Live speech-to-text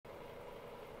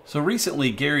So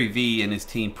recently, Gary Vee and his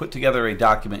team put together a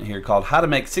document here called How to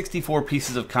Make 64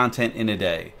 Pieces of Content in a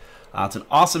Day. It's an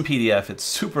awesome PDF. It's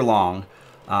super long,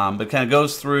 but kind of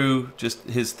goes through just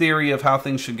his theory of how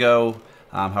things should go,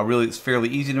 how really it's fairly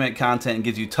easy to make content, and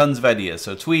gives you tons of ideas.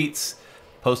 So tweets,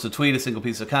 post a tweet, a single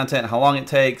piece of content, how long it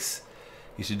takes.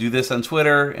 You should do this on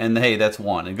Twitter, and hey, that's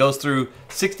one. It goes through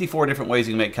 64 different ways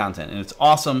you can make content, and it's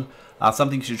awesome.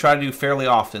 Something you should try to do fairly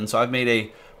often. So I've made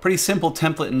a pretty simple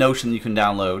template in Notion you can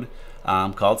download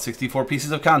called 64 Pieces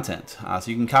of Content.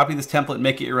 So you can copy this template and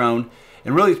make it your own,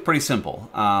 and really it's pretty simple.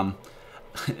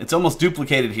 It's almost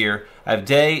duplicated here. I have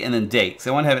day and then date. So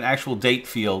I want to have an actual date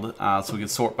field so we can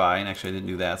sort by, and actually I didn't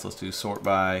do that, so let's do sort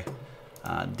by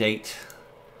date.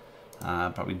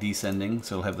 Probably descending,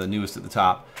 so it'll have the newest at the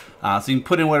top. So you can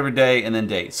put in whatever day and then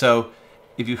date. So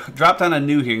if you drop down a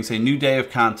new here, you can say new day of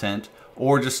content,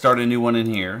 or just start a new one in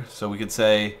here. So we could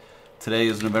say today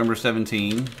is November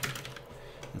 17,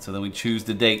 and so then we choose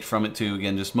the date from it too,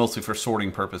 again, just mostly for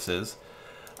sorting purposes.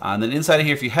 And then inside of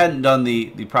here, if you hadn't done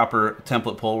the proper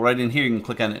template pull, right in here you can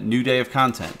click on new day of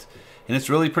content. And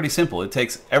it's really pretty simple. It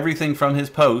takes everything from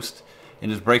his post and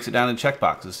just breaks it down in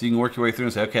checkboxes. So you can work your way through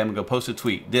and say, okay, I'm gonna go post a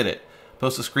tweet, did it.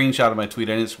 Post a screenshot of my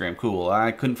tweet on Instagram, cool.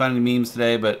 I couldn't find any memes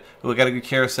today, but I got a good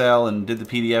carousel and did the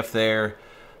PDF there.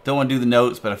 Don't want to do the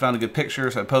notes, but I found a good picture,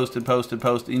 so I posted.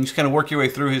 And you just kind of work your way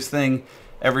through his thing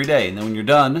every day. And then when you're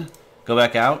done, go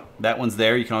back out. That one's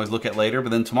there. You can always look at later.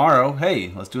 But then tomorrow,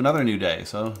 hey, let's do another new day.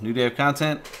 So new day of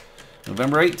content,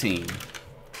 November 18.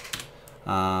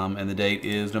 And the date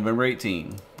is November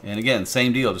 18. And again,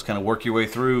 same deal. Just kind of work your way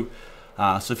through.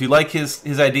 So if you like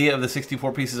his idea of the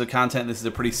 64 pieces of content, this is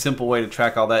a pretty simple way to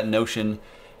track all that in Notion.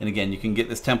 And again, you can get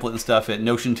this template and stuff at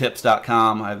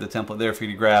notiontips.com. I have the template there for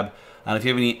you to grab. And if you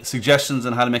have any suggestions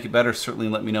on how to make it better, certainly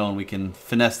let me know, and we can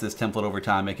finesse this template over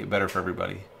time, make it better for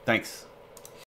everybody. Thanks.